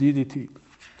Didhiti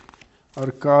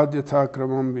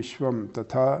Adhyaropa Vishwam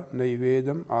Tatha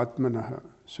Naivedam Atmanah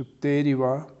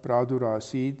Supteriva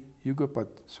Pradurasid Yugapat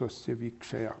Swasya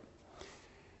Vikshaya.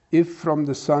 If from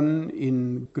the sun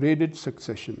in graded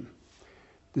succession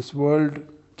this world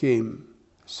came,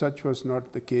 such was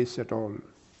not the case at all.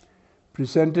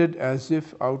 Presented as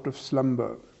if out of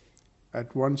slumber,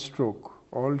 at one stroke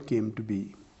all came to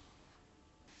be.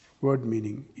 Word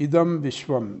meaning: Idam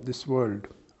Vishwam, this world,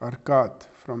 Arkat,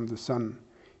 from the sun,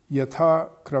 Yatha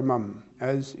Kramam,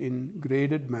 as in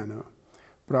graded manner,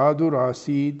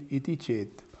 Pradurasid iti chet,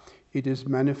 it is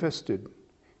manifested,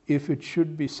 if it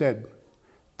should be said,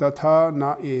 Tatha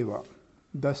na eva,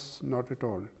 thus not at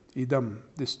all, Idam,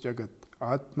 this Jagat,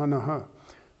 Atmanaha,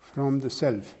 from the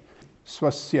self,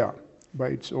 Swasya, by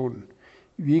its own,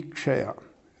 Vikshaya,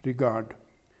 regard,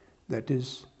 that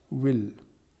is, will,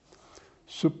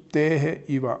 Suptehe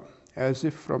iva, as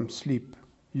if from sleep,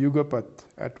 Yugapat,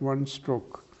 at one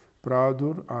stroke,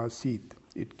 Pradur asit,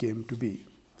 it came to be.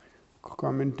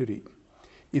 Commentary: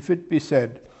 if it be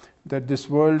said that this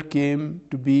world came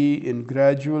to be in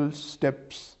gradual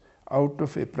steps out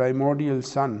of a primordial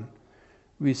sun,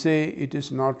 we say it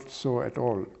is not so at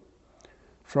all.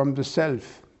 From the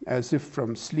self, as if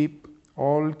from sleep,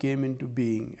 all came into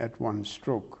being at one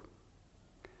stroke.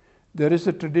 There is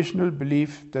a traditional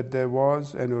belief that there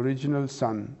was an original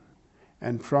sun,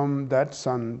 and from that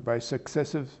sun, by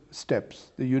successive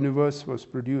steps, the universe was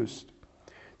produced,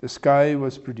 the sky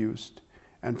was produced,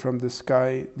 and from the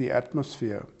sky the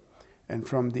atmosphere, and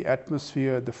from the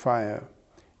atmosphere the fire,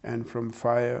 and from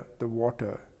fire the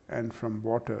water, and from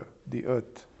water the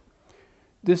earth.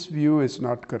 This view is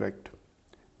not correct.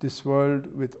 This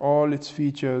world, with all its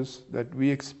features that we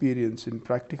experience in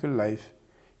practical life,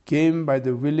 came by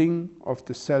the willing of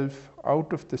the self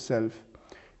out of the self,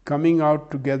 coming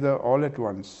out together all at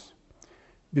once.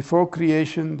 Before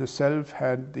creation, the self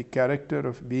had the character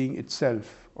of being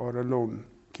itself or alone,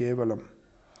 Kevalam.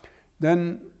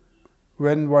 Then,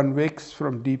 when one wakes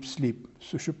from deep sleep,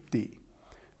 Sushupti,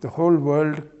 the whole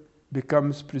world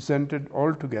becomes presented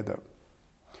all together.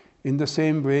 In the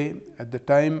same way, at the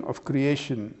time of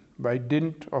creation, by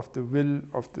dint of the will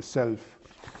of the self,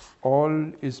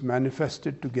 all is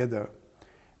manifested together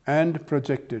and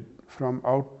projected from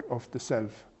out of the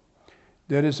self.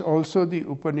 There is also the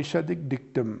Upanishadic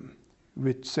dictum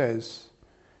which says,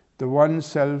 "The one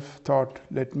self thought,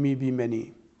 let me be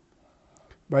many."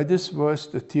 By this verse,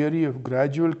 the theory of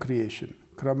gradual creation,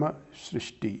 Krama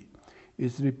Srishti,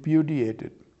 is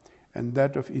repudiated, and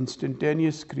that of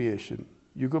instantaneous creation,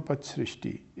 Yugapat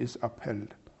Srishti, is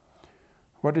upheld.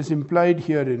 What is implied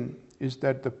herein is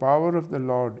that the power of the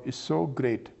Lord is so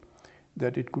great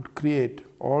that it could create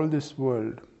all this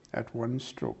world at one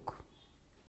stroke.